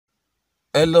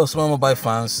Hello, small mobile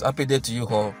fans. Happy day to you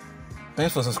all.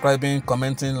 Thanks for subscribing,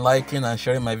 commenting, liking, and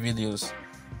sharing my videos.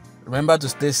 Remember to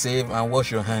stay safe and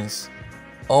wash your hands.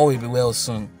 All will be well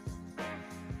soon.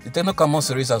 The TECNO Camon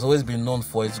series has always been known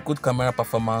for its good camera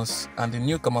performance, and the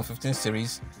new Camon 15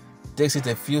 series takes it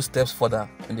a few steps further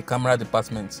in the camera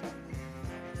department,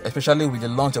 especially with the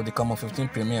launch of the Camon 15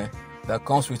 Premier that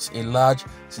comes with a large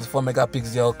 64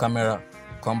 megapixel camera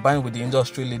combined with the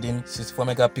industry-leading 64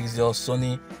 megapixel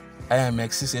Sony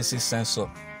IMX686 sensor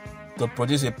to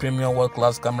produce a premium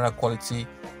world-class camera quality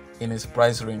in its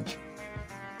price range.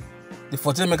 The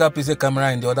 14 megapixel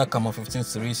camera in the other Camon 15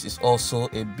 series is also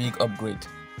a big upgrade.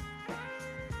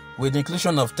 With the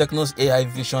inclusion of TECNO's AI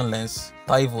vision lens,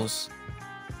 TIVOS,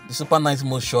 the Super Night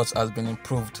Mode shots has been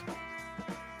improved.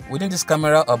 Within this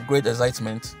camera upgrade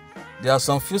excitement, there are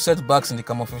some few setbacks in the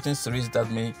Camon 15 series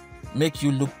that may make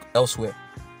you look elsewhere.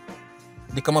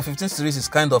 The Camon 15 series is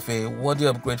kind of a worthy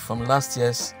upgrade from last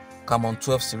year's Camon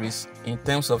 12 series in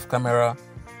terms of camera,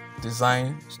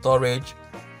 design, storage,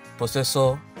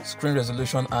 processor, screen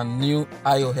resolution, and new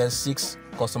iOS 6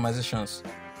 customizations.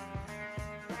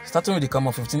 Starting with the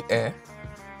Camon 15 Air,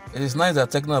 it is nice that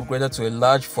TECNO upgraded to a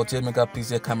large 48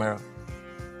 megapixel camera,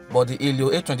 but the Helio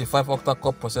 825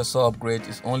 octa-core processor upgrade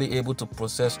is only able to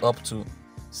process up to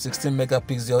 16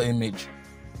 megapixel image,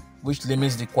 which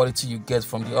limits the quality you get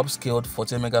from the upscaled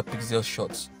 48 megapixel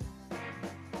shots.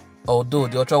 Although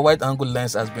the ultra-wide angle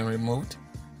lens has been removed,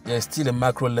 there is still a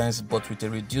macro lens but with a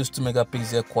reduced 2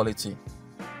 megapixel quality.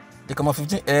 The Camon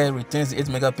 15 Air retains the 8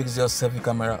 megapixel selfie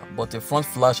camera, but a front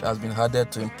flash has been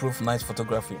added to improve night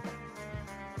photography.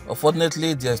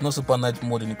 Unfortunately, there is no super night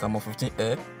mode in the Camon 15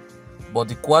 Air, but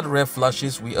the quad rear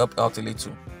flashes will help out a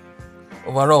little.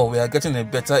 Overall, we are getting a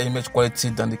better image quality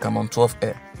than the Camon 12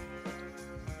 Air.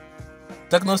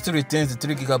 TECNO still retains the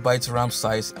 3GB RAM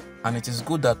size, and it is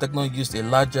good that TECNO used a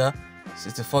larger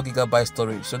 64GB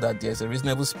storage so that there is a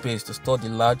reasonable space to store the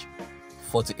large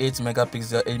 48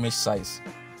 megapixel image size.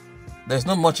 There is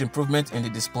not much improvement in the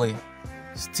display,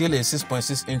 still a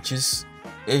 6.6 inches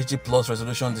HD Plus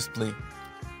resolution display,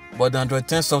 but the Android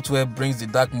 10 software brings the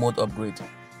dark mode upgrade.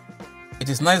 It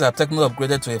is nice that TECNO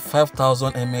upgraded to a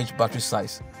 5000 mAh battery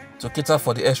size to cater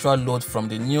for the extra load from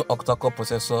the new octa-core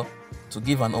processor to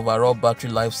give an overall battery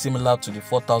life similar to the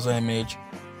 4000 mAh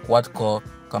quad-core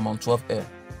Camon 12 Air.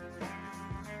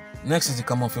 Next is the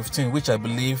Camon 15, which I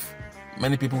believe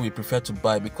many people will prefer to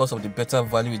buy because of the better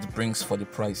value it brings for the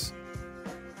price.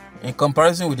 In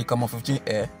comparison with the Camon 15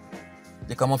 Air,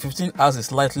 the Camon 15 has a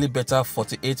slightly better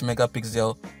 48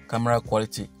 megapixel camera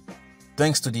quality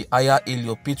thanks to the higher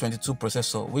Helio P22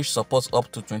 processor, which supports up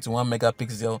to 21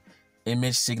 megapixel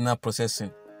image signal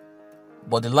processing,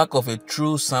 but the lack of a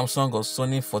true Samsung or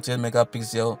Sony 48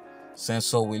 megapixel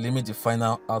sensor will limit the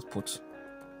final output.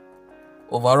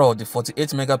 Overall, the 48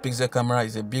 megapixel camera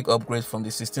is a big upgrade from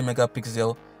the 16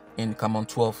 megapixel in Camon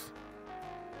 12.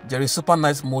 There is Super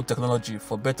Night Mode technology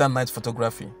for better night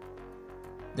photography.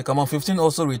 The Camon 15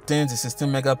 also retains the 16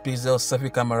 megapixel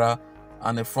selfie camera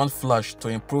and a front flash to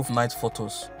improve night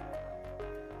photos.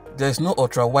 There is no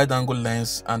ultra wide angle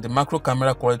lens, and the macro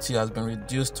camera quality has been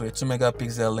reduced to a 2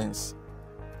 megapixel lens.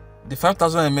 The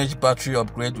 5000 mAh battery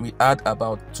upgrade will add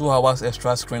about 2 hours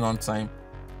extra screen on time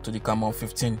to the Camon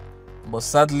 15, but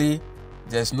sadly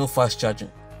there is no fast charging.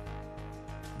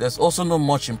 There's also no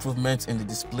much improvement in the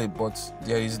display, but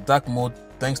there is dark mode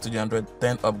thanks to the Android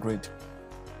 10 upgrade.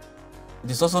 It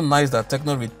is also nice that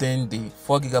TECNO retained the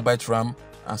 4GB RAM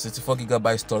and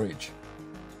 64GB storage.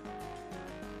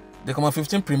 The Camon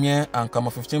 15 Premier and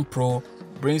Camon 15 Pro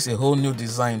brings a whole new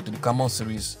design to the Camon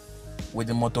series with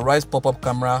the motorized pop-up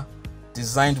camera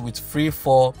designed with free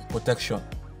fall protection,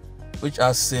 which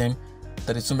has same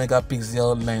 32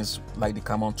 megapixel lens like the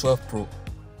Camon 12 Pro,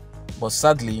 but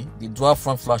sadly the dual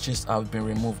front flashes have been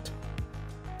removed.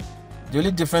 The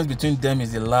only difference between them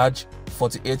is the large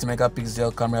 48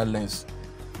 megapixel camera lens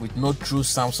with no true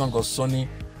Samsung or Sony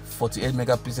 48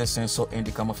 megapixel sensor in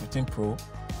the Camon 15 Pro,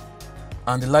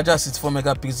 and the larger 64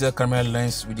 megapixel camera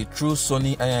lens with the true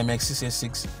Sony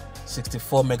IMX686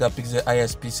 64 megapixel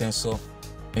ISP sensor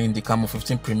in the Camon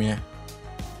 15 Premier.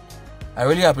 I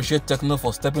really appreciate TECNO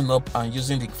for stepping up and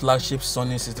using the flagship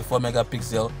Sony 64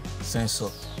 megapixel sensor,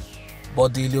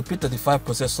 but the Helio P35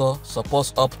 processor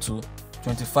supports up to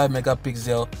 25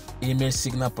 megapixel image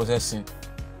signal processing,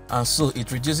 and so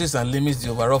it reduces and limits the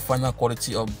overall final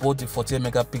quality of both the 48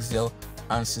 megapixel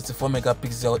and 64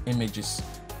 megapixel images.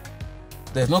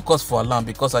 There is no cause for alarm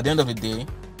because at the end of the day,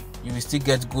 you will still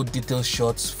get good detailed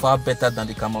shots far better than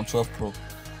the Camon 12 Pro.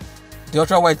 The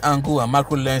ultra wide angle and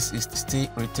macro lens is still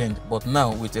retained, but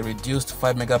now with a reduced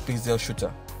 5 megapixel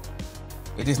shooter.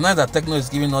 It is nice that TECNO is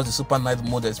giving us the super night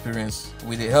mode experience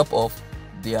with the help of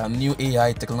their new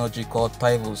AI technology called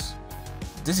TiVos.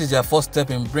 This is their first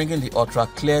step in bringing the ultra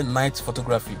clear night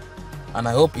photography, and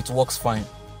I hope it works fine.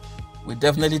 We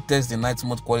definitely test the night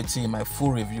mode quality in my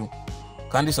full review.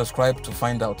 Kindly subscribe to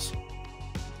find out.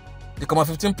 The Camon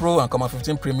 15 Pro and Camon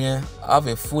 15 Premier have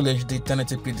a full HD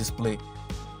 1080p display,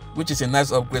 which is a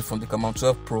nice upgrade from the Camon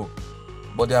 12 Pro,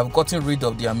 but they have gotten rid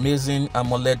of the amazing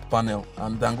AMOLED panel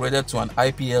and downgraded to an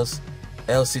IPS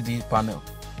LCD panel,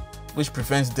 which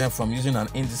prevents them from using an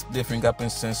in-display fingerprint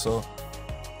sensor,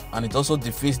 and it also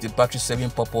defeats the battery saving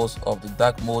purpose of the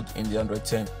dark mode in the Android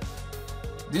 10.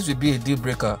 This will be a deal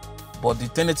breaker, but the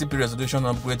 1080p resolution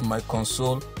upgrade might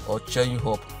console or cheer you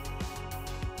up.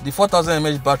 The 4000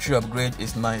 mAh battery upgrade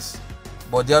is nice,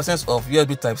 but the absence of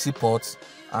USB Type-C ports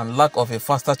and lack of a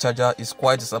faster charger is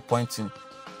quite disappointing,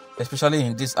 especially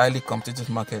in this highly competitive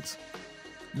market.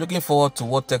 Looking forward to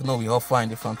what TECNO will offer in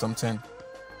the Phantom 10.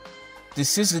 The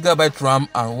 6GB RAM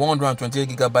and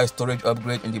 128GB storage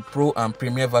upgrade in the Pro and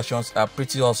Premier versions are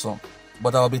pretty awesome,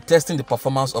 but I will be testing the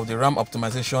performance of the RAM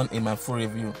optimization in my full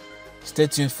review. Stay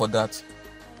tuned for that.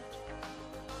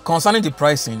 Concerning the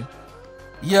pricing,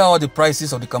 here are all the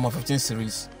prices of the Camon 15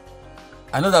 series.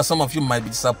 I know that some of you might be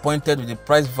disappointed with the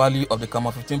price value of the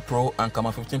Camon 15 Pro and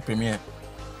Camon 15 Premier,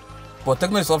 but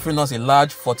TECNO is offering us a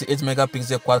large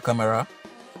 48MP quad camera,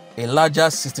 a larger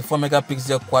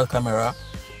 64MP quad camera,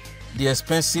 the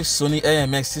expensive Sony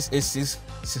IMX686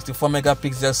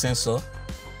 64MP sensor,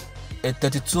 a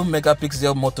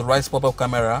 32MP motorized pop-up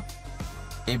camera,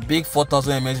 a big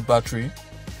 4000 mAh battery,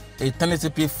 a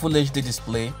 1080p Full HD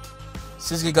display,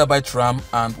 6GB RAM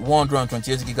and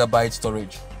 128GB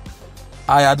storage.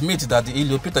 I admit that the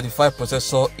Helio P35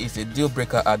 processor is a deal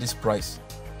breaker at this price,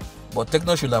 but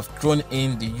TECNO should have thrown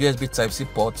in the USB Type-C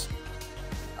port,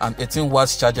 an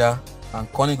 18W charger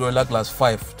and Corning Gorilla Glass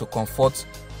 5 to comfort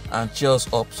and cheer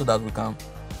us up so that we can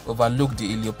overlook the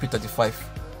Helio P35.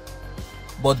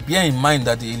 But bear in mind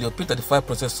that the Helio P35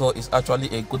 processor is actually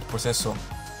a good processor.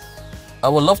 I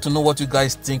would love to know what you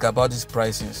guys think about these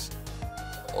pricings.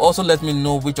 Also let me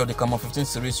know which of the Camon 15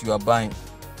 series you are buying.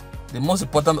 The most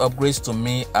important upgrades to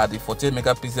me are the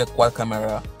 48MP quad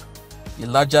camera, the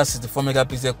larger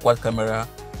 64MP quad camera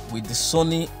with the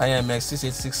Sony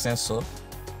IMX686 sensor,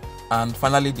 and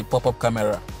finally the pop-up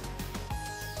camera.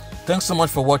 Thanks so much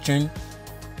for watching.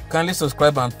 Kindly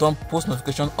subscribe and turn post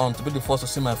notification on to be the first to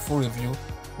see my full review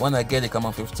when I get the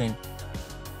Camon 15.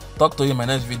 Talk to you in my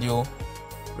next video.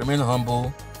 Remain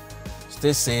humble,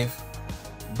 stay safe,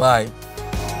 bye.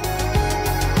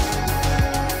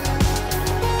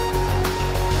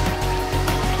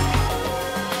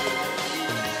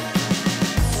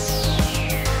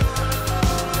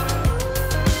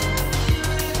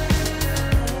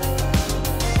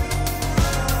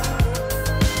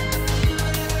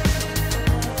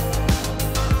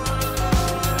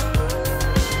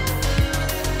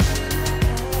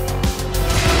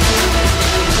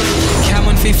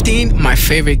 Camon 15, my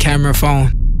favorite camera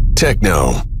phone.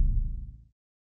 TECNO.